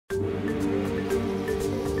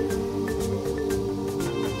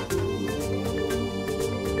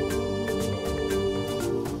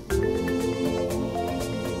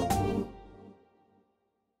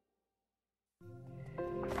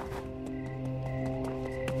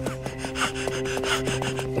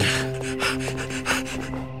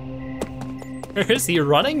Where is he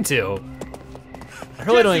running to? I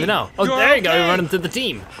really don't even know. Oh, there you go, you're running to the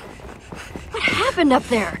team. What happened up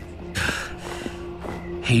there?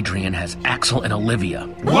 Hadrian has Axel and Olivia.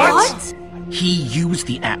 What? He used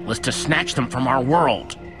the Atlas to snatch them from our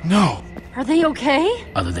world. No. Are they okay?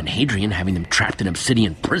 Other than Hadrian having them trapped in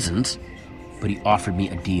obsidian prisons. But he offered me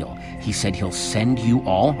a deal. He said he'll send you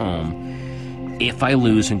all home if I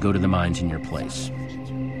lose and go to the mines in your place.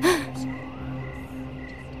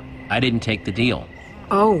 I didn't take the deal.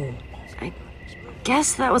 Oh. I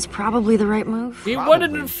guess that was probably the right move. He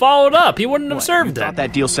wouldn't have followed up. He wouldn't have served You thought it.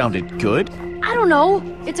 that deal sounded good? I don't know.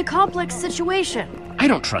 It's a complex situation. I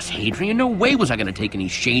don't trust Hadrian. No way was I going to take any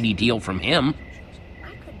shady deal from him.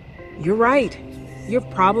 You're right. You're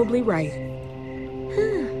probably right.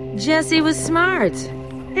 Jesse was smart.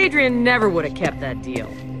 Hadrian never would have kept that deal.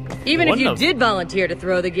 Even if you did volunteer to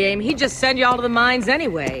throw the game, he'd just send you all to the mines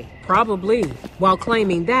anyway. Probably, while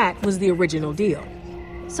claiming that was the original deal.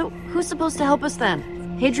 So who's supposed to help us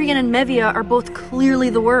then? Hadrian and Mevia are both clearly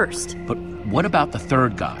the worst. But what about the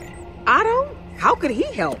third guy? Otto? How could he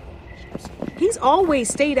help? He's always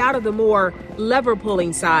stayed out of the more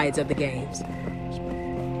lever-pulling sides of the games.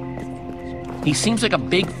 He seems like a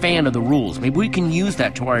big fan of the rules. Maybe we can use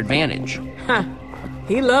that to our advantage. Huh.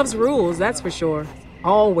 He loves rules, that's for sure.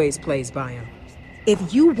 Always plays by them.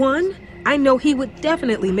 If you won, I know he would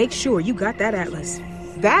definitely make sure you got that Atlas.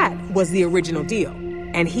 That was the original deal,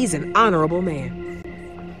 and he's an honorable man.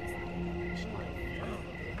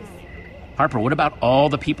 Harper, what about all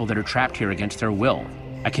the people that are trapped here against their will?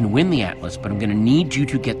 I can win the Atlas, but I'm gonna need you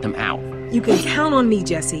to get them out. You can count on me,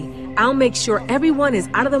 Jesse. I'll make sure everyone is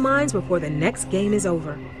out of the mines before the next game is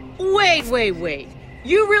over. Wait.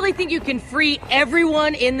 You really think you can free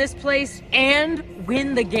everyone in this place and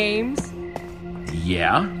win the games?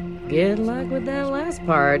 Yeah? Good luck with that last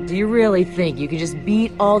part. Do you really think you could just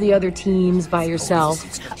beat all the other teams by yourself?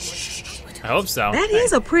 I hope so. That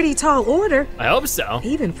is a pretty tall order. I hope so.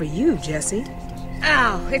 Even for you, Jesse.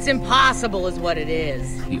 Oh, it's impossible is what it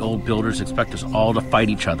is. The old builders expect us all to fight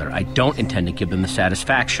each other. I don't intend to give them the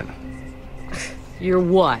satisfaction. You're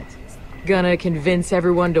what? Gonna convince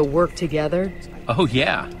everyone to work together? Oh,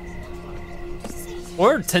 yeah.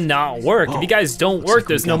 Or to not work. If you guys don't work,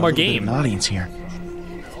 there's no more game. An audience here.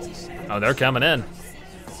 Oh, they're coming in.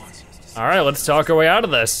 All right, let's talk our way out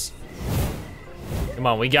of this. Come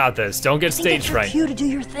on, we got this. Don't get stage fright. You to do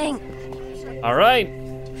your thing. All right,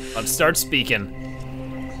 let's start speaking.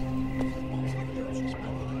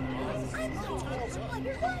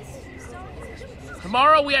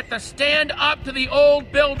 Tomorrow we have to stand up to the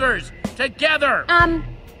old builders, together!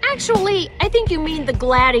 Actually, I think you mean the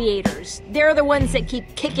gladiators. They're the ones that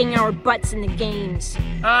keep kicking our butts in the games.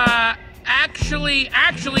 Actually,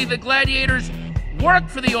 the gladiators work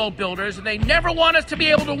for the old builders, and they never want us to be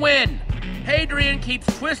able to win. Hadrian keeps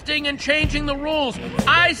twisting and changing the rules.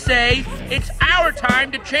 I say it's our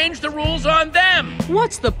time to change the rules on them.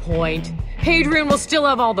 What's the point? Hadrian will still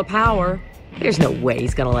have all the power. There's no way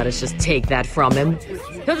he's gonna let us just take that from him.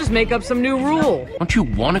 He'll just make up some new rule. Don't you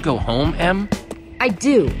want to go home, Em? I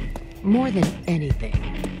do, more than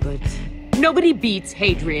anything. But nobody beats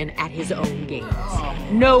Hadrian at his own games.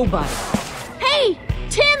 Nobody. Hey,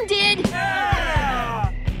 Tim did!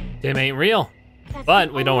 Tim ain't real.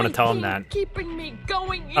 But we don't want to tell him that. Keeping me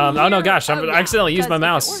going in Oh no, here. gosh, I accidentally used my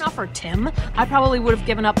Because mouse. if it were not for Tim, I probably would have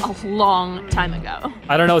given up a long time ago.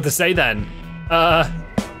 I don't know what to say then.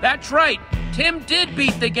 That's right. Tim did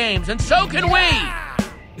beat the games, and so can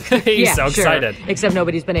we. He's Yeah, so sure. excited. Except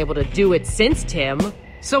nobody's been able to do it since Tim.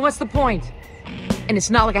 So what's the point? And it's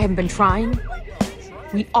not like I haven't been trying.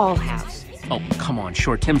 We all have. Oh, come on,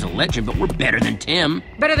 sure, Tim's a legend, but we're better than Tim.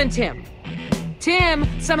 Better than Tim. Tim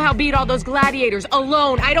somehow beat all those gladiators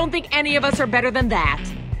alone. I don't think any of us are better than that.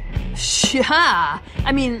 Yeah.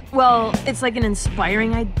 I mean, well, it's like an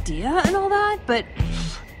inspiring idea and all that, but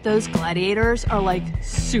those gladiators are like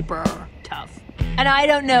super tough. And I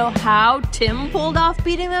don't know how Tim pulled off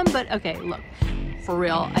beating them, but okay, look, for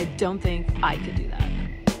real, I don't think I could do that.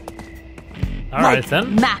 All right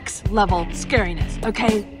then. Max level scariness,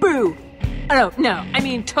 okay? Boo! Oh, no, I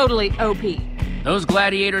mean totally OP. Those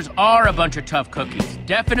gladiators are a bunch of tough cookies.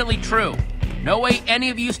 Definitely true. No way any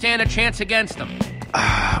of you stand a chance against them.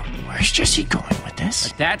 Where's Jesse going with this?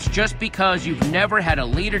 But that's just because you've never had a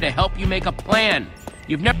leader to help you make a plan.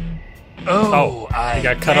 You've never... Oh, I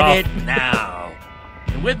got cut get off. it now.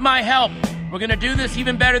 And with my help, we're gonna do this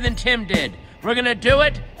even better than Tim did. We're gonna do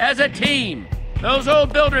it as a team. Those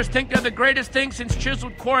old builders think they're the greatest thing since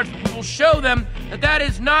chiseled quartz. We'll show them that that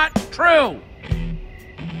is not true.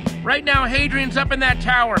 Right now, Hadrian's up in that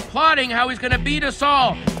tower, plotting how he's gonna beat us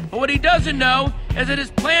all. But what he doesn't know is that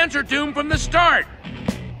his plans are doomed from the start.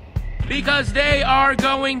 Because they are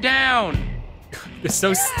going down. It's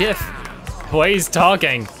so stiff. The way he's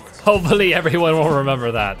talking. Hopefully everyone will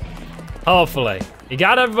remember that. Hopefully. He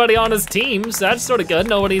got everybody on his team, so that's sort of good.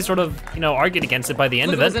 Nobody sort of, argued against it by the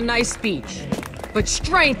end of it. It was a nice speech. But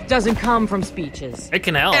strength doesn't come from speeches. It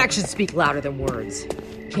can help. Actions speak louder than words.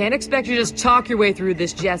 Can't expect you to just talk your way through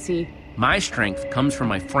this, Jesse. My strength comes from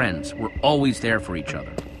my friends. We're always there for each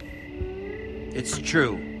other. It's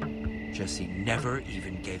true. Jesse never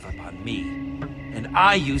even gave up on me. And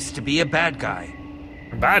I used to be a bad guy.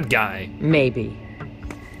 A bad guy? Maybe.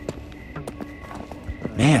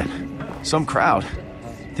 Man, some crowd.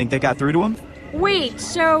 Think they got through to him? Wait,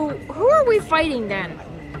 so who are we fighting then?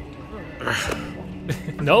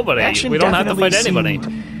 Nobody. Action We don't have to fight definitely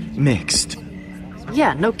anybody. seemed mixed.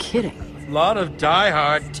 Yeah, no kidding. Lot of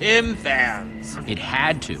diehard Tim fans. It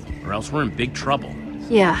had to, or else we're in big trouble.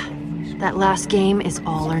 Yeah, that last game is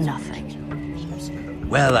all or nothing.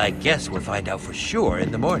 Well, I guess we'll find out for sure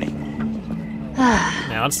in the morning.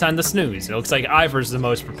 Now it's time to snooze. It looks like Ivor's the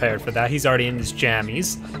most prepared for that. He's already in his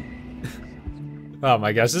jammies. Oh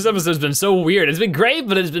my gosh, this episode's been so weird. It's been great,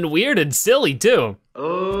 but it's been weird and silly too.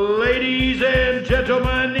 Ladies and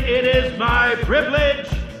gentlemen, it is my privilege,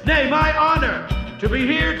 nay, my honor, to be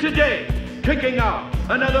here today, kicking off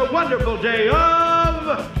another wonderful day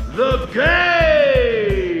of the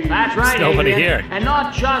game. That's right, There's nobody Adrian. here. And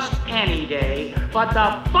not just any day, but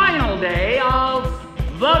the final day of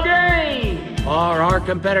the game. Are our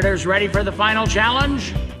competitors ready for the final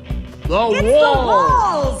challenge? The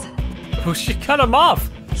walls. Oh, she cut him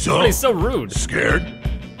off. So? He's so rude. Scared?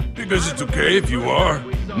 Because it's okay if you are.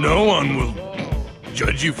 No one will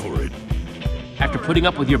judge you for it. After putting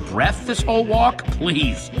up with your breath this whole walk,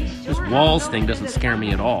 please. This walls thing doesn't scare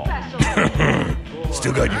me at all.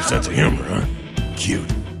 Still got your sense of humor, huh? Cute.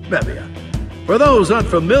 Mevia, for those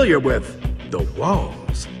unfamiliar with the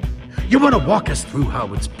walls, you want to walk us through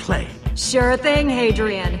how it's played? Sure thing,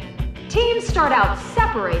 Hadrian. Teams start out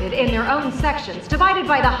separated in their own sections, divided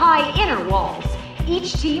by the high inner walls.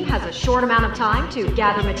 Each team has a short amount of time to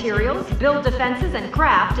gather materials, build defenses, and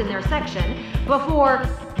craft in their section before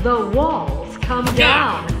the walls come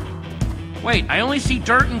down. Wait, I only see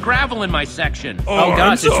dirt and gravel in my section. Oh,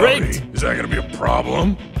 gosh, it's rigged. Is that gonna be a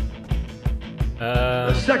problem?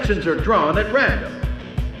 The sections are drawn at random.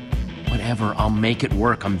 Whatever, I'll make it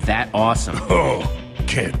work. I'm that awesome. Oh,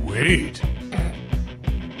 can't wait.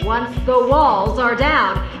 Once the walls are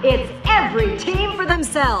down, it's every team for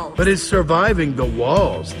themselves. But is surviving the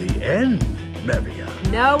walls the end, Mevia?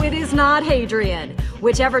 No, it is not, Hadrian.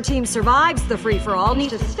 Whichever team survives the free-for-all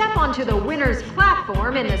needs to step onto the winner's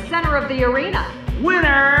platform in the center of the arena.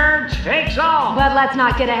 Winner takes all. But let's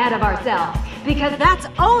not get ahead of ourselves, because that's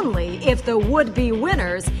only if the would-be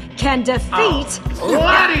winners can defeat...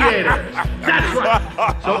 Gladiators! That's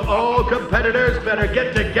right! So all competitors better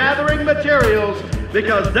get to gathering materials,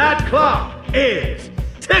 because that clock is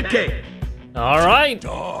ticking! All right.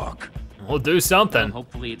 Doc. We'll do something. Well,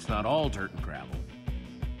 hopefully it's not all dirt and gravel.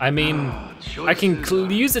 I mean, I can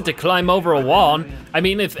use it to climb over a wall. I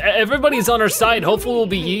mean, if everybody's on our side, hopefully we'll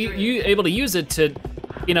be able to use it to,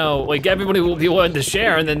 like everybody will be willing to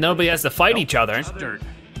share, and then nobody has to fight each other. Dirt.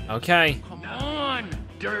 Okay. Come on.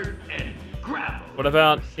 Dirt and gravel. What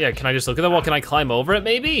about, can I just look at the wall? Can I climb over it,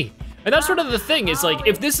 maybe? And that's sort of the thing, is like,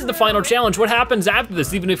 if this is the final challenge, what happens after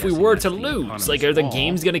this, even if we were to lose? Like, are the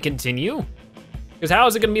games gonna continue? Because how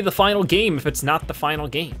is it gonna be the final game if it's not the final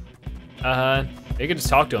game? You can just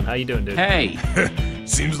talk to him. How you doing, dude? Hey.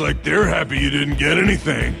 Seems like they're happy you didn't get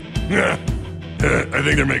anything. I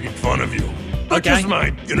think they're making fun of you. But just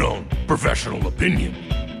my, professional opinion.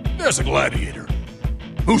 As a gladiator,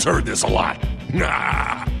 who's heard this a lot?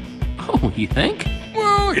 Nah. Oh, you think?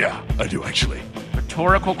 Well, yeah, I do actually.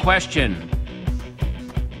 Rhetorical question.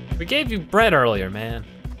 We gave you bread earlier, man.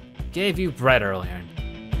 Gave you bread earlier.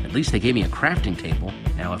 At least they gave me a crafting table.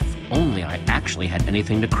 Now, if only I actually had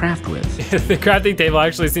anything to craft with. The crafting table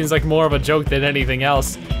actually seems like more of a joke than anything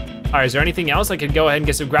else. All right, is there anything else? I could go ahead and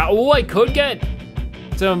get some gravel. Oh, I could get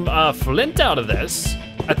some flint out of this,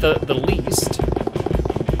 at the least.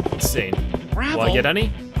 Let's see. Gravel? Will I get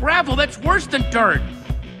any? Gravel, that's worse than dirt.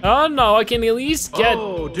 Oh no, I can at least get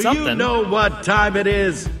do something. you know what time it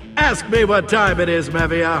is? Ask me what time it is,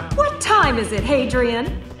 Mevia. What time is it,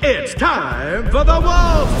 Hadrian? It's time for the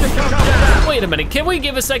walls to come down! Wait a minute, can we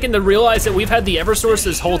give a second to realize that we've had the Eversource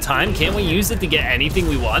this whole time? Can't we use it to get anything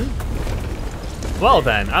we want? Well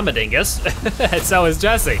then, I'm a dingus, and so is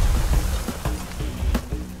Jesse.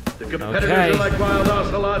 The competitors are like wild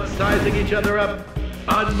ocelots sizing each other up.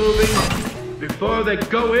 unmoving, before they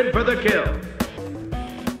go in for the kill.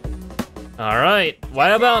 All right, why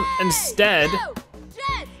about instead?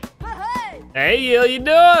 Hey, how you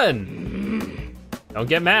doing? Don't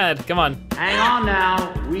get mad, come on. Hang on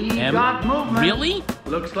now, we got movement. Really?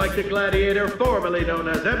 Looks like the gladiator formerly known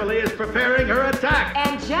as Emily is preparing her attack.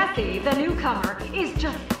 And Jesse, the newcomer, is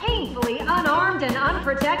just painfully unarmed and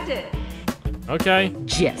unprotected. Okay.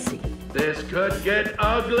 Jesse. This could get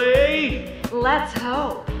ugly. Let's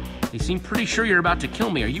hope. You seem pretty sure you're about to kill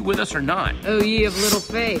me. Are you with us or not? Oh, ye of little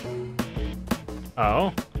faith.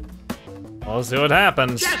 Oh. We'll see what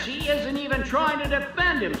happens. Jesse isn't even trying to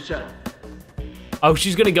defend himself. Oh,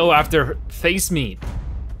 she's gonna go after face meat.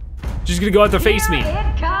 She's gonna go after face meat.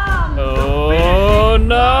 It comes. Oh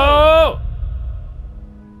no!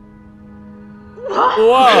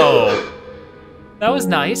 Whoa! That was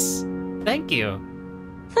nice. Thank you.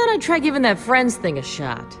 Thought I'd try giving that friends thing a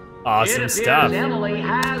shot. Awesome It appears stuff. Emily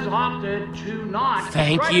has opted to not.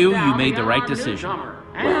 Thank strike you. down You made the right our decision. newcomer.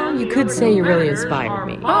 Well, And you the could other say you really competitors inspired are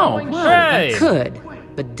me. following Oh, suit. hey. Could,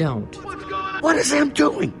 but don't. What is Em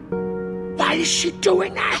doing? Why is she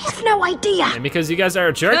doing that? I have no idea. And because you guys are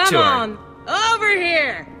a jerk to her. Come on, over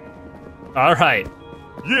here. All right.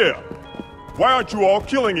 Yeah. Why aren't you all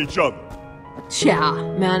killing each other? Yeah,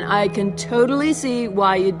 man, I can totally see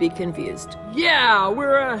why you'd be confused. Yeah,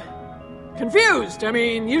 we're, confused. I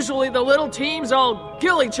mean, usually the little teams all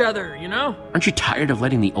kill each other, you know? Aren't you tired of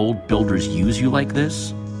letting the old builders use you like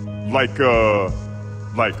this? Like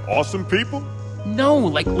awesome people? No,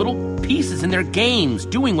 like little pieces in their games,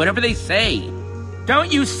 doing whatever they say.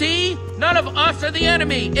 Don't you see? None of us are the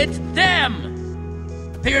enemy. It's them.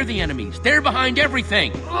 They're the enemies. They're behind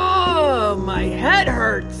everything. Oh, my head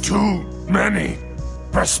hurts. Too many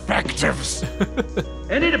perspectives.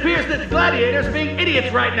 And it appears that the gladiators are being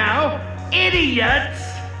idiots right now. Idiots!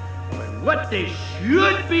 When what they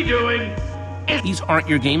should be doing is... These aren't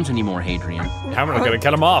your games anymore, Hadrian. I'm gonna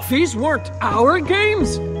cut him off. These weren't our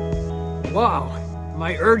games? Wow,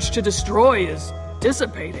 my urge to destroy is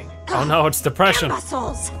dissipating. Oh no, it's depression.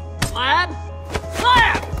 Muscles. Slab?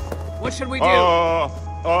 Slab! What should we do?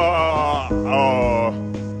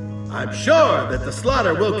 I'm sure that the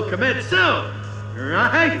slaughter will commence soon,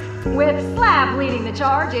 right? With Slab leading the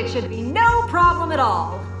charge, it should be no problem at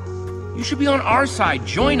all. You should be on our side.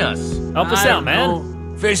 Join us. Help us out,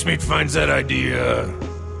 man. Facemeat finds that idea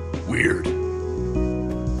weird.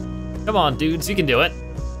 Come on, dudes, you can do it.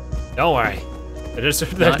 Don't worry.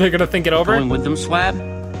 They're gonna think it over. Going with them, Slab?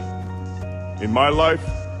 In my life,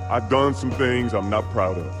 I've done some things I'm not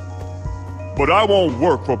proud of. But I won't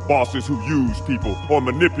work for bosses who use people or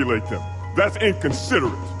manipulate them. That's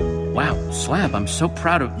inconsiderate. Wow, Slab, I'm so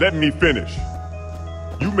proud of... Let me finish.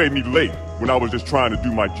 You made me late when I was just trying to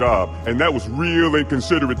do my job, and that was real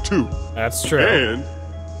inconsiderate too. That's true. And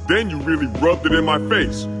then you really rubbed it in my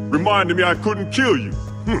face, reminding me I couldn't kill you.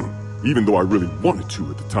 Even though I really wanted to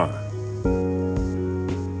at the time.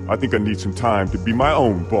 I think I need some time to be my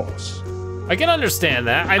own boss. I can understand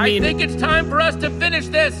that. I mean, I think it's time for us to finish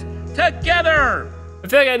this together. I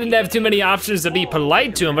feel like I didn't have too many options to be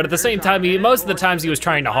polite to him, but at the same time, most of the times he was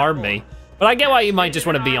trying to harm me. But I get why he might just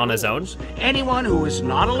want to be on his own. Anyone who is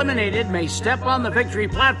not eliminated may step on the victory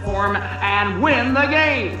platform and win the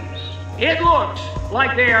games. It looks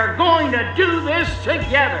like they are going to do this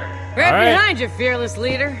together. Right behind you, fearless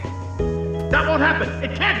leader. That won't happen.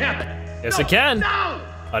 It can't happen. Yes, No, it can. No!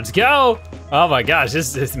 Let's go. Oh my gosh,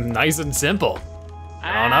 this is nice and simple.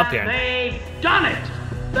 On up here. They've done it.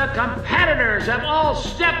 The competitors have all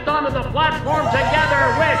stepped onto the platform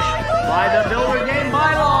together, which, by the builder game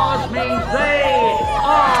bylaws, means they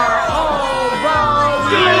are all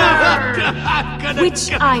the winners.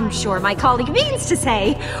 Which I'm sure my colleague means to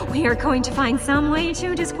say, we are going to find some way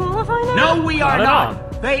to disqualify them. No, we are Not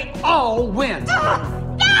at not. They all win.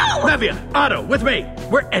 No! Olivia, Otto, with me.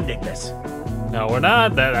 We're ending this. No, we're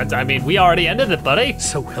not. I mean, we already ended it, buddy.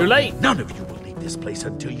 So Too late. None of you will leave this place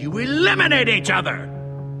until you eliminate each other.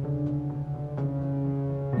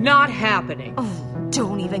 Not happening. Oh,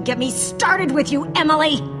 don't even get me started with you,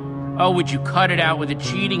 Emily. Oh, would you cut it out with the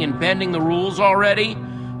cheating and bending the rules already?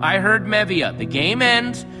 I heard Mevia. The game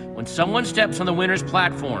ends when someone steps on the winner's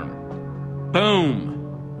platform.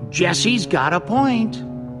 Boom. Jesse's got a point.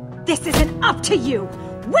 This isn't up to you.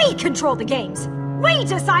 We control the games. We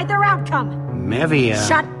decide their outcome. Mevia.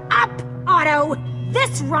 Shut up, Otto.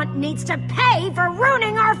 This runt needs to pay for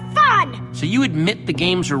ruining our fun. So you admit the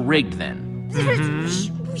games are rigged then?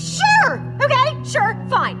 Sure. Okay, sure,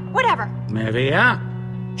 fine, whatever. Mevia.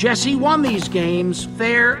 Jesse won these games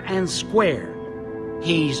fair and square.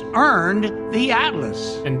 He's earned the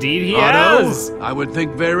Atlas. Indeed he Otto, has. I would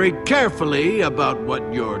think very carefully about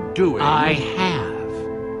what you're doing. I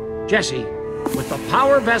have. Jesse, with the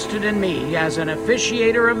power vested in me as an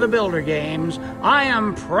officiator of the Builder Games, I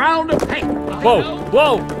am proud to pay. Whoa,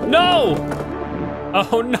 whoa, no!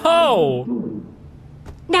 Oh no!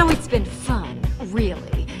 Now it's been fun,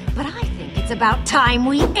 really, but I think it's about time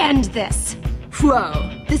we end this.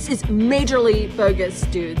 Whoa, this is majorly bogus,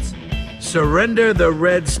 dudes. Surrender the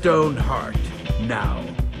Redstone Heart now.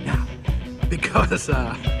 Because,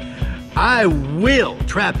 I will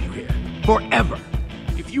trap you here forever.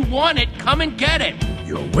 If you want it, come and get it.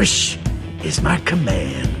 Your wish is my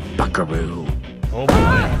command, buckaroo. Oh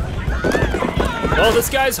boy. Well, this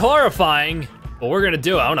guy's horrifying. But we're gonna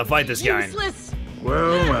do it. I wanna fight this guy. Useless.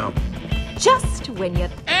 Well. Just when you...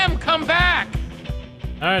 Em, come back.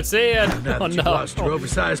 All right, see ya. Now Oh that you no. lost your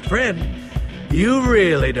oversized friend, you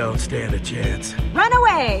really don't stand a chance. Run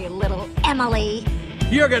away, little Emily.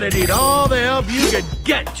 You're gonna need all the help you can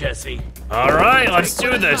get, Jesse. All right, let's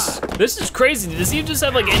do this. This is crazy. Does he just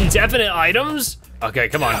have like indefinite items? Okay,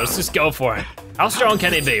 come on, let's just go for it. How strong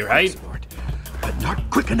can he be, right? But not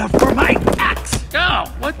quick enough for my axe. Oh,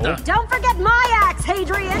 what the? Don't forget my axe,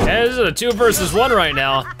 Hadrian. Yeah, this is a 2 versus 1 right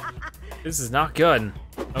now. This is not good.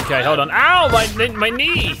 Okay, hold on. Ow, my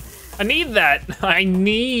knee. I need that. I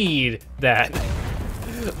need that.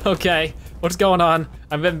 Okay, what's going on?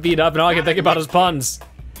 I've been beat up and all I can think about is puns.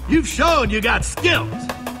 You've shown you got skills,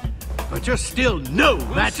 but you're still no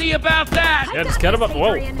match. See about that. Yeah, just cut him up.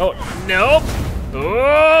 Whoa. Oh, nope.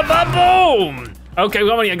 Oh, boom. Okay,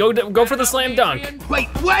 come on, yeah, go for the slam dunk. Wait!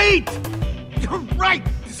 You're right.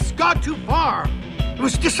 This has gone too far. It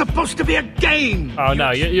was just supposed to be a game. Oh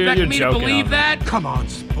no, you're Expect me to joking. believe that? Come on,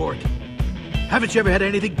 sport. Haven't you ever had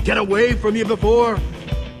anything get away from you before?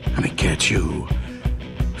 I mean, can't you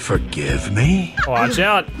forgive me? Watch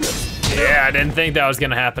out. Yeah, I didn't think that was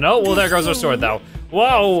gonna happen. Oh, well, there goes our sword, though.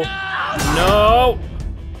 Whoa. No.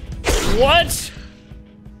 What?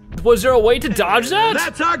 Was there a way to dodge that?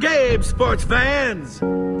 That's our game, sports fans.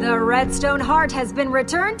 The Redstone Heart has been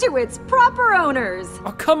returned to its proper owners.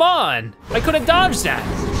 Oh, come on. I could have dodged that.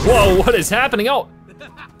 Whoa, what is happening? Oh,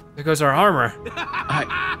 there goes our armor.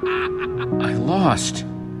 I lost.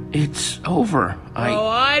 It's over. Oh,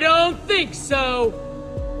 I don't think so.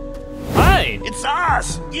 Hi. It's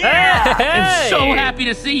us. Yeah. Hey. I'm so happy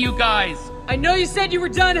to see you guys. I know you said you were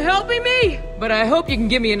done helping me, but I hope you can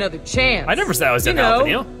give me another chance. I never said I was done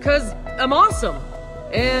helping you. Because I'm awesome.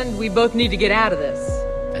 And we both need to get out of this.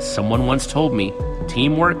 As someone once told me,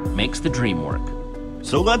 teamwork makes the dream work.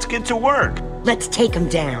 So let's get to work. Let's take him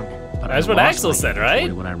down. But That's I what lost Axel my said, inventory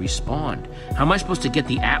right? When I respawned. How am I supposed to get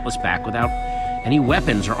the Atlas back without any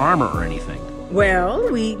weapons or armor or anything? Well,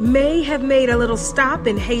 we may have made a little stop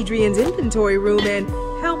in Hadrian's inventory room and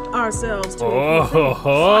helped ourselves to a few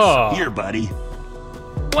things. Here, buddy.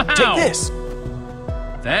 Wow. Take this.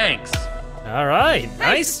 Thanks. All right,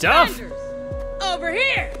 nice stuff. Over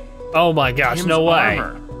here. Oh my gosh, Tim's no way.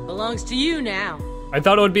 armor. Belongs to you now. I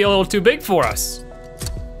thought it would be a little too big for us.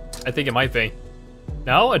 I think it might be.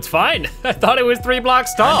 No, it's fine. I thought it was 3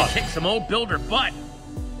 blocks tall. Time to kick some old builder butt.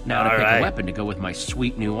 Now to All pick right. a weapon to go with my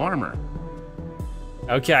sweet new armor.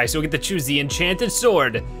 Okay, so we get to choose the enchanted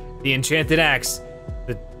sword, the enchanted axe.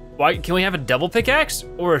 Why can we have a double pickaxe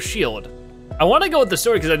or a shield? I want to go with the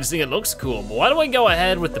sword because I just think it looks cool. But why don't we go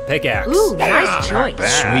ahead with the pickaxe? Ooh, nice choice.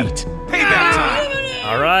 Sweet. Payback time.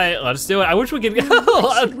 All right, let's do it. I wish we could.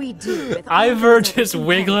 What should we do with all Ivor those just empty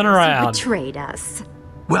wiggling hands who around. betrayed us?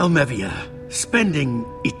 Well, Mevia, spending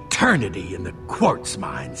eternity in the quartz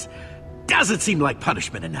mines doesn't seem like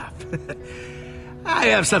punishment enough. I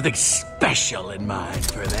have something special in mind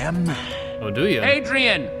for them. Oh, do you?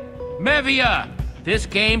 Hadrian, Mevia, this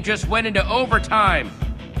game just went into overtime.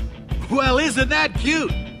 Well, isn't that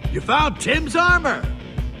cute? You found Tim's armor.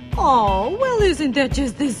 Oh, well, isn't that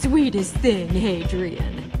just the sweetest thing,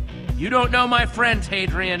 Hadrian? You don't know my friends,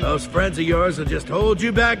 Hadrian. Those friends of yours will just hold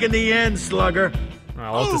you back in the end, slugger.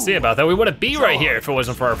 I'll have to see about that. We wouldn't be right here if it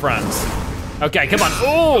wasn't for our friends. Okay, come on.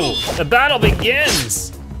 Ooh, the battle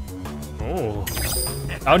begins. Ooh.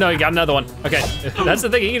 Oh no, you got another one. Okay, that's the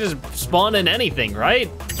thing. He can just spawn in anything, right?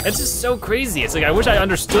 It's just so crazy. It's like, I wish I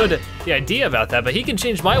understood the idea about that, but he can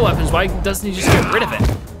change my weapons. Why doesn't he just get rid of it?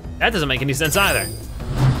 That doesn't make any sense either.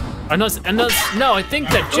 No, I think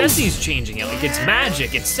that Jesse's changing it. Like, it's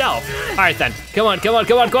magic itself. All right then, come on.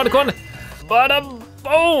 Bada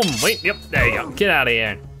boom. Wait, yep, there you go. Get out of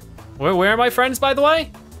here. Where are my friends, by the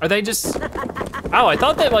way? Are they just, oh, I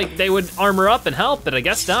thought that they would armor up and help, but I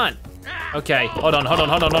guess not. Okay, hold on.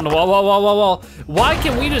 Whoa. Why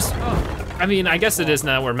can we just, I mean, I guess it is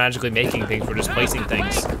now we're magically making things, we're just placing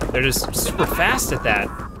things. They're just super fast at that.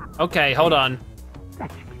 Okay, hold on. I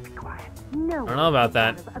don't know about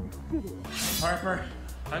that. Harper,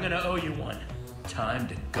 I'm gonna owe you one. Time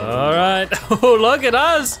to go. All right, oh, look at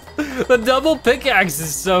us. The double pickaxe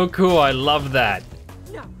is so cool, I love that.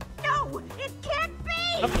 No, it can't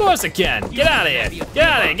be! Of course it can, get out of here. Get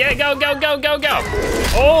out of here, go.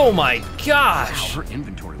 Oh my gosh. Wow, her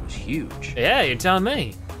inventory was huge. Yeah, you're telling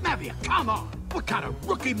me. Mevia, come on! What kind of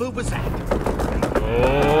rookie move was that?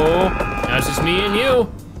 Oh, now it's just me and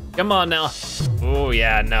you. Come on now. Oh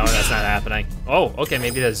yeah, no, that's not happening. Oh, okay,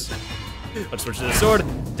 maybe it is. Let's switch to the sword,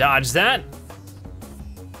 dodge that.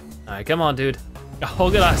 All right, come on, dude. Oh,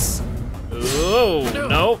 look at us. Oh,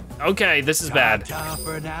 no. Okay, this is bad.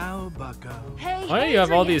 Hey, Why do you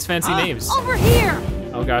have all these fancy names? Over here!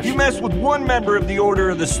 Oh gosh. You mess with one member of the Order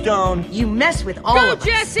of the Stone. You mess with all Go, of us.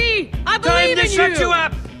 Jesse! I believe in you! Shut you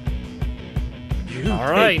up! You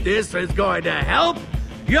All right. think this is going to help?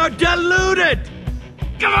 You're deluded!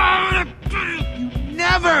 Come on! You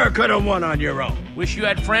never could have won on your own. Wish you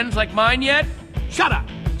had friends like mine yet? Shut up!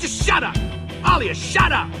 Just shut up! All of you,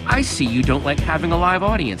 shut up! I see you don't like having a live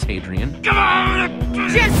audience, Hadrian. Come on!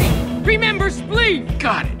 Jesse, remember Spleef!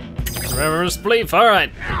 Got it. Remember Spleef, all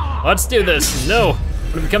right. Let's do this. No,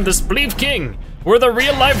 we become the Spleef King. We're the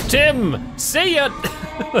real life Tim. See ya.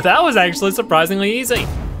 That was actually surprisingly easy.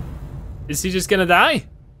 Is he just gonna die?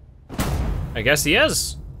 I guess he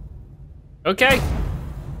is. Okay.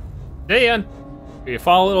 See ya. Can you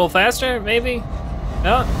fall a little faster, maybe?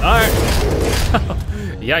 No, all right.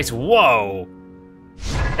 Yikes, whoa.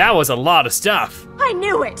 That was a lot of stuff. I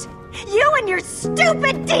knew it! You and your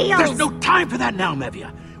stupid deals! There's no time for that now,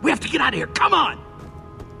 Mevia. We have to get out of here, come on!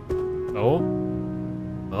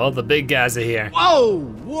 Oh, the big guys are here.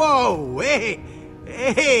 Whoa,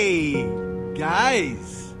 hey,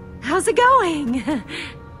 guys. How's it going?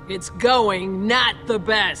 It's going not the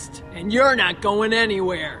best, and you're not going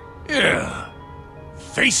anywhere. Yeah.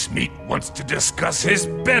 Face Meat wants to discuss his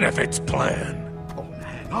benefits plan.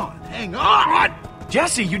 Hang on!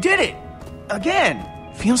 Jesse, you did it! Again!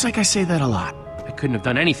 Feels like I say that a lot. I couldn't have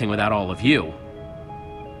done anything without all of you.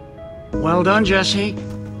 Well done, Jesse.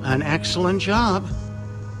 An excellent job.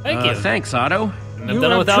 Thank you. Thanks, Otto. I've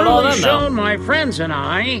done it without all of them, shown though. my friends and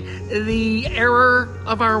I the error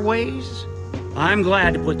of our ways. I'm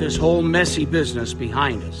glad to put this whole messy business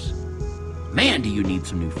behind us. Man, do you need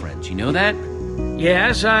some new friends, you know that?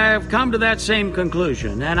 Yes, I've come to that same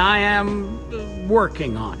conclusion, and I am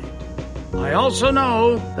working on it. I also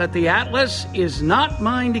know that the Atlas is not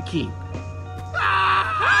mine to keep.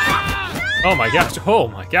 Oh my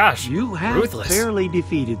gosh. You have Ruthless. fairly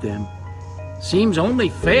defeated them. Seems only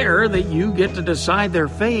fair that you get to decide their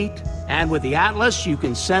fate, and with the Atlas, you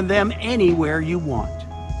can send them anywhere you want.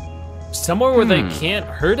 Somewhere where they can't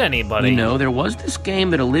hurt anybody. You know, there was this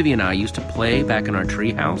game that Olivia and I used to play back in our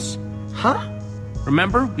treehouse. Huh?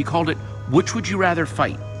 Remember? We called it Which Would You Rather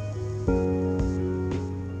Fight?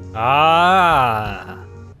 Ah.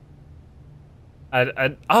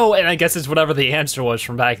 Oh, and I guess it's whatever the answer was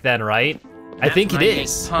from back then, right? I think it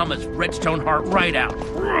is. Thomas Redstone heart right out.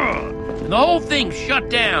 And the whole thing shut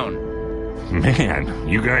down. Man,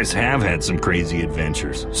 you guys have had some crazy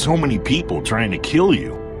adventures. So many people trying to kill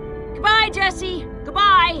you. Goodbye, Jesse.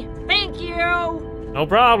 Goodbye. Thank you. No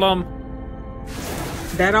problem.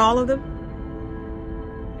 That all of them?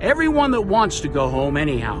 Everyone that wants to go home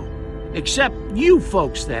anyhow. Except you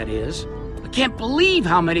folks, that is. I can't believe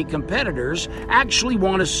how many competitors actually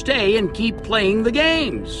want to stay and keep playing the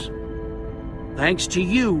games. Thanks to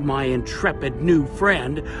you, my intrepid new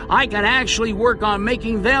friend, I can actually work on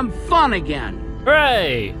making them fun again.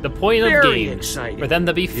 Hooray! The point of Very games. exciting. For them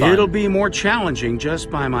to be fun. It'll be more challenging just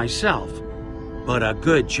by myself, but a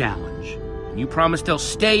good challenge. You promise they'll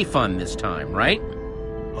stay fun this time, right?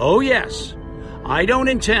 Oh yes. I don't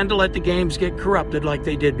intend to let the games get corrupted like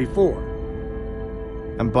they did before.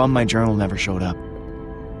 I'm bummed my journal never showed up.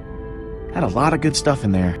 Had a lot of good stuff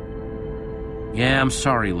in there. Yeah, I'm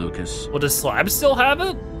sorry, Lucas. Well, does Slab still have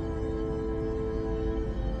it?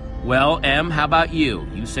 Well, Em, how about you?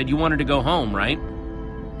 You said you wanted to go home, right?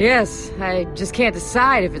 Yes, I just can't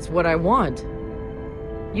decide if it's what I want.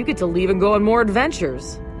 You get to leave and go on more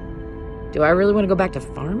adventures. Do I really want to go back to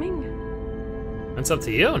farming? That's up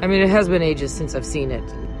to you. I mean, it has been ages since I've seen it,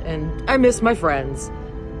 and I miss my friends.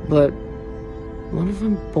 But what if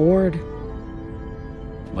I'm bored?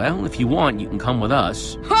 Well, if you want, you can come with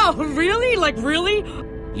us. Oh, really? Like, really?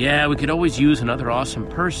 Yeah, we could always use another awesome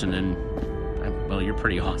person, and, well, you're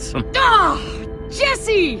pretty awesome. Ah,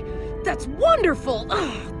 Jesse! That's wonderful!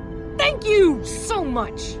 Thank you so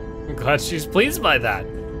much! I'm glad she's pleased by that.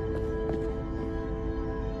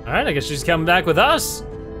 All right, I guess she's coming back with us.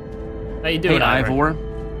 How you doing, Hey, Ivor.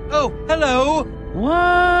 Oh, hello.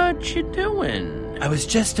 What you doing? I was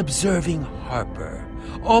just observing Harper,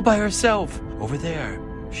 all by herself, over there.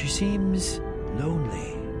 She seems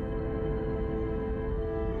lonely.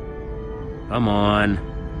 Come on.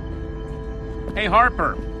 Hey,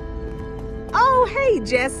 Harper. Oh, hey,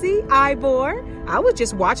 Jesse, Ivor. I was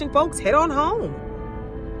just watching folks head on home.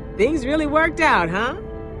 Things really worked out, huh?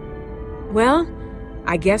 Well,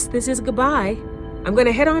 I guess this is goodbye. I'm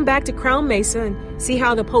gonna head on back to Crown Mesa and see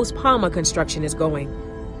how the post-Palma construction is going.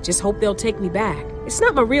 Just hope they'll take me back. It's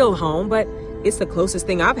not my real home, but it's the closest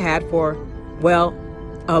thing I've had for, well,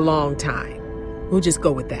 a long time. We'll just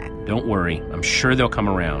go with that. Don't worry. I'm sure they'll come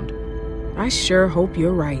around. I sure hope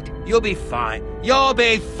you're right. You'll be fine. You'll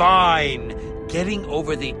be fine. Getting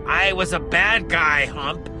over the I was a bad guy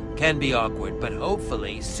hump can be awkward, but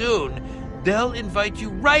hopefully soon they'll invite you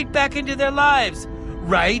right back into their lives.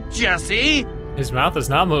 Right, Jesse? His mouth is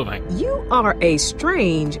not moving. You are a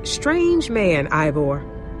strange, strange man, Ivor.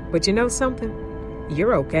 But you know something?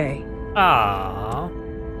 You're okay. Aww.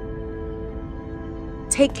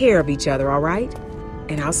 Take care of each other, all right?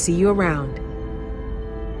 And I'll see you around.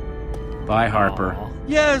 Bye, Harper. Aww.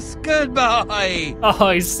 Yes, goodbye. Oh,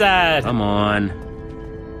 he's sad. Come on.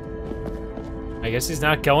 I guess he's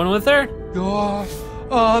not going with her? You're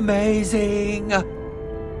amazing.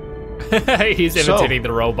 He's imitating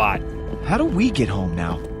the robot. How do we get home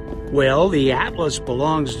now? Well, the Atlas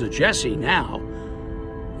belongs to Jesse now.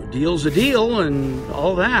 A deal's a deal and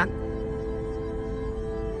all that.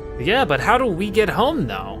 Yeah, but how do we get home,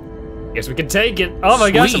 though? Guess we can take it. Oh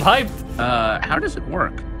my gosh, I'm hyped. How does it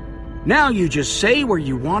work? Now you just say where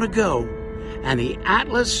you want to go, and the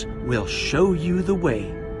Atlas will show you the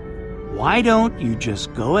way. Why don't you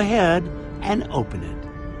just go ahead and open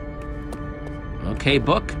it? Okay,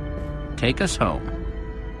 book. Take us home.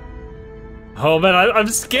 Oh man, I'm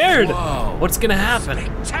scared. Whoa. What's gonna happen?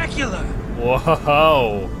 Spectacular.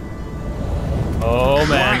 Whoa. Oh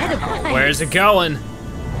man, where's it going?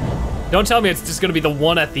 Don't tell me it's just gonna be the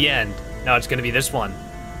one at the end. No, it's gonna be this one.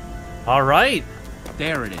 All right.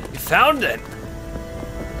 There it is. You found it.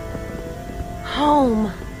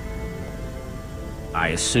 Home. I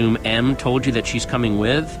assume M told you that she's coming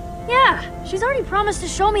with? Yeah, she's already promised to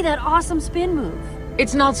show me that awesome spin move.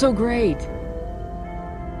 It's not so great.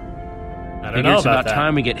 I don't know it's about that.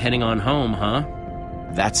 time we get heading on home, huh?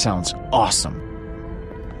 That sounds awesome.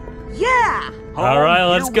 Yeah! All right,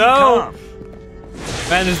 let's go.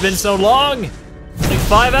 Man, it's been so long. Like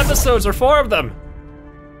 5 episodes or 4 of them.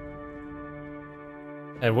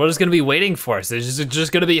 And what is gonna be waiting for us? Is it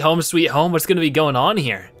just gonna be home sweet home? What's gonna be going on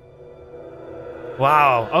here?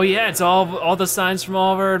 Wow, oh yeah, it's all the signs from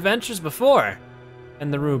all of our adventures before.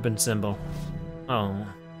 And the Reuben symbol. Oh.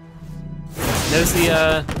 There's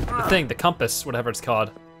the thing, the compass, whatever it's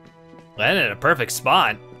called. Landed in a perfect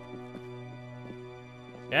spot.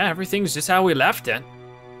 Yeah, everything's just how we left it.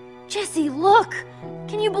 Jesse, look!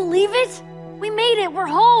 Can you believe it? We made it, we're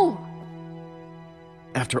home!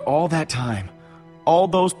 After all that time, all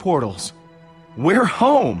those portals, we're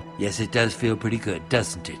home. Yes, it does feel pretty good,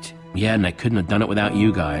 doesn't it? Yeah, and I couldn't have done it without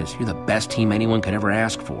you guys. You're the best team anyone could ever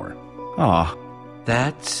ask for. Aw.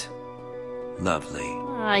 That's lovely.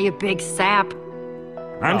 Ah, you big sap.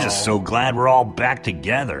 I'm just so glad we're all back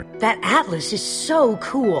together. That Atlas is so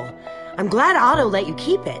cool. I'm glad Otto let you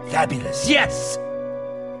keep it. Fabulous, yes!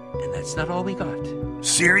 And that's not all we got.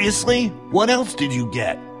 Seriously? What else did you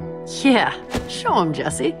get? Yeah, show him,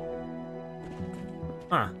 Jesse.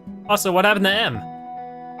 Huh. Also, what happened to M?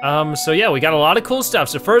 So yeah, we got a lot of cool stuff.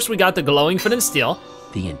 So first we got the glowing flint and steel.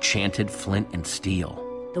 The enchanted flint and steel.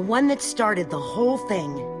 The one that started the whole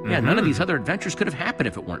thing. Yeah, none of these other adventures could have happened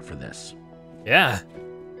if it weren't for this. Yeah,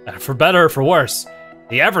 for better or for worse.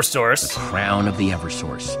 The Eversource. The crown of the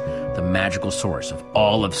Eversource. The magical source of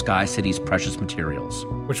all of Sky City's precious materials.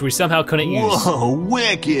 Which we somehow couldn't use. Whoa,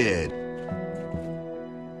 wicked!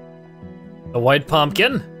 The white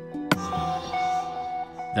pumpkin.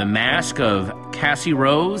 The mask of Cassie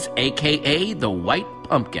Rose, aka the White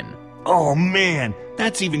Pumpkin. Oh man,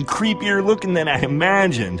 that's even creepier looking than I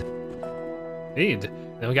imagined. Indeed.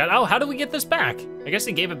 Then we got, oh, how did we get this back? I guess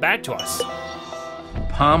he gave it back to us.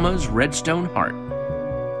 Palma's Redstone Heart.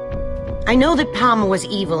 I know that Palma was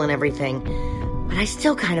evil and everything, but I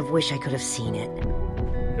still kind of wish I could have seen it.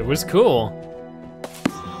 It was cool.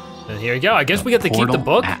 And here we go. I guess we get to keep the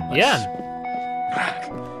book. Atlas. Yeah.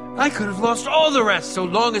 I could have lost all the rest so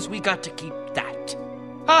long as we got to keep that.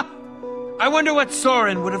 Huh? I wonder what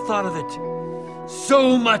Soren would have thought of it.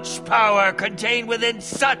 So much power contained within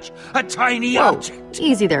such a tiny object.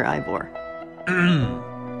 Easy there, Ivor.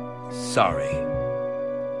 Sorry.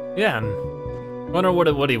 Yeah, I wonder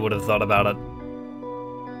what he would have thought about it.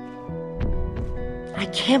 I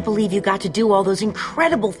can't believe you got to do all those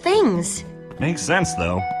incredible things. Makes sense,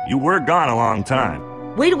 though. You were gone a long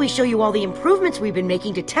time. Wait till we show you all the improvements we've been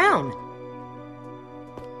making to town.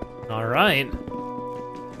 All right.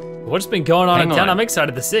 What's been going on in town? I'm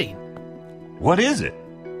excited to see. What is it?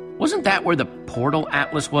 Wasn't that where the portal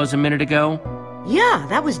atlas was a minute ago? Yeah,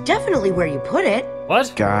 that was definitely where you put it.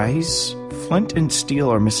 What? Guys, flint and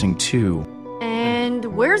steel are missing too. And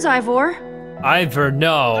where's Ivor? Ivor,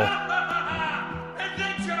 no.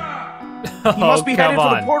 He must be headed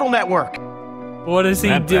for the portal network. What is he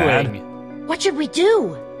doing? Bad. What should we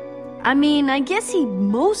do? I mean, I guess he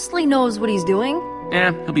mostly knows what he's doing.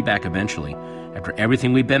 Eh, he'll be back eventually. After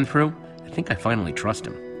everything we've been through, I think I finally trust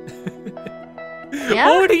him. Yeah?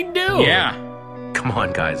 What would he do? Yeah. Come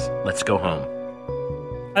on, guys. Let's go home.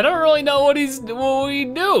 I don't really know what he'd do.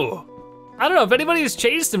 I don't know. If anybody's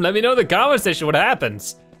chased him, let me know in the comment section what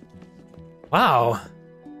happens. Wow.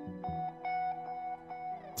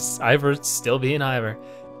 Ivor's still being Ivor.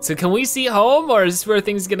 So can we see home, or is this where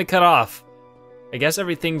things gonna cut off? I guess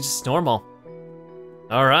everything's just normal.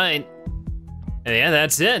 All right. And yeah,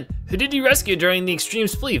 that's it. Who did you rescue during the extreme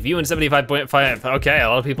spleef? You and 75.5. Okay, a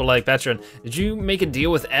lot of people like veteran. Did you make a deal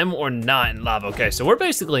with M or not in lava? Okay, so we're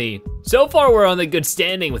basically, so far we're on the good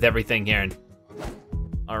standing with everything here.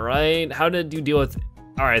 All right, how did you deal with,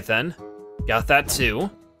 all right then. Got that too.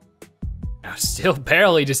 I'm still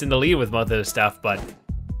barely just in the lead with most of this stuff, but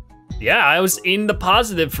yeah, I was in the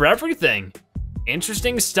positive for everything.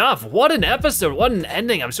 Interesting stuff. What an episode, what an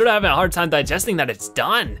ending. I'm sort of having a hard time digesting that it's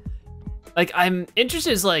done. Like, I'm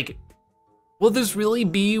interested, is like, will this really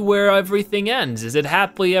be where everything ends? Is it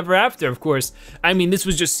happily ever after? Of course, I mean, this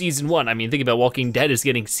was just season 1. I mean, think about Walking Dead is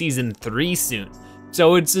getting season 3 soon.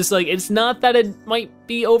 So it's just like, it's not that it might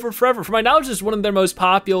be over forever. For my knowledge, it's one of their most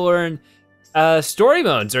popular story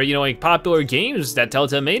modes, or, you know, like popular games that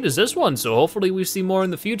Telltale made is this one. So hopefully we see more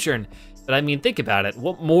in the future. But I mean, think about it.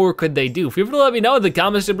 What more could they do? Feel free to let me know in the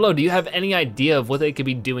comments down below. Do you have any idea of what they could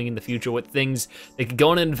be doing in the future? What things they could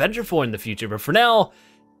go on an adventure for in the future? But for now,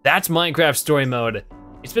 that's Minecraft story mode.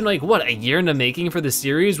 It's been like, what, a year in the making for the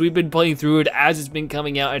series? We've been playing through it as it's been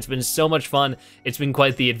coming out. It's been so much fun. It's been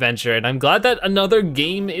quite the adventure. And I'm glad that another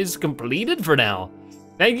game is completed for now.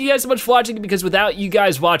 Thank you guys so much for watching, because without you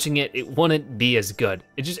guys watching it, it wouldn't be as good.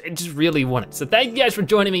 It just really wouldn't. So thank you guys for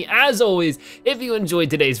joining me. As always, if you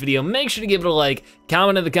enjoyed today's video, make sure to give it a like,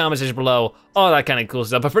 comment in the comment section below, all that kind of cool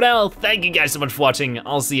stuff. But for now, thank you guys so much for watching.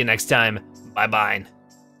 I'll see you next time. Bye-bye.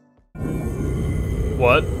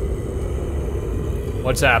 What?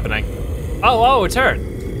 What's happening? Oh, it's her.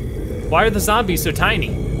 Why are the zombies so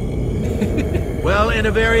tiny? Well, in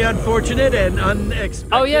a very unfortunate and unexpected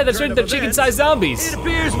Oh yeah, that's right, the chicken-sized zombies. It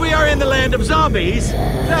appears we are in the land of zombies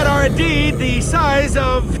that are indeed the size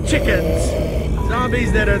of chickens.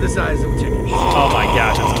 Zombies that are the size of chickens. Oh my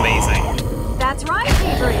gosh, that's amazing. That's right,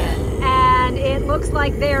 Hadrian. And it looks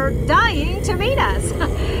like they're dying to meet us.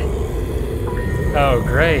 Oh,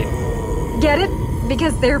 great. Get it?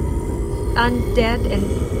 Because they're undead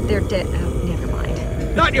and they're dead. Oh, never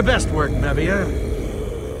mind. Not your best work, Mevia.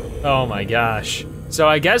 Oh my gosh. So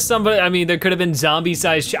I guess somebody, I mean, there could have been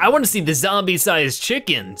zombie-sized, I want to see the zombie-sized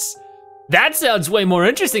chickens. That sounds way more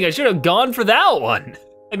interesting. I should have gone for that one.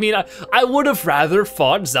 I mean, I would have rather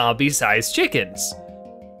fought zombie-sized chickens.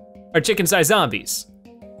 Or chicken-sized zombies.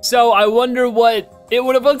 So I wonder what it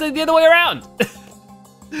would have looked like the other way around.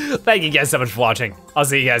 Thank you guys so much for watching. I'll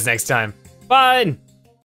see you guys next time. Bye.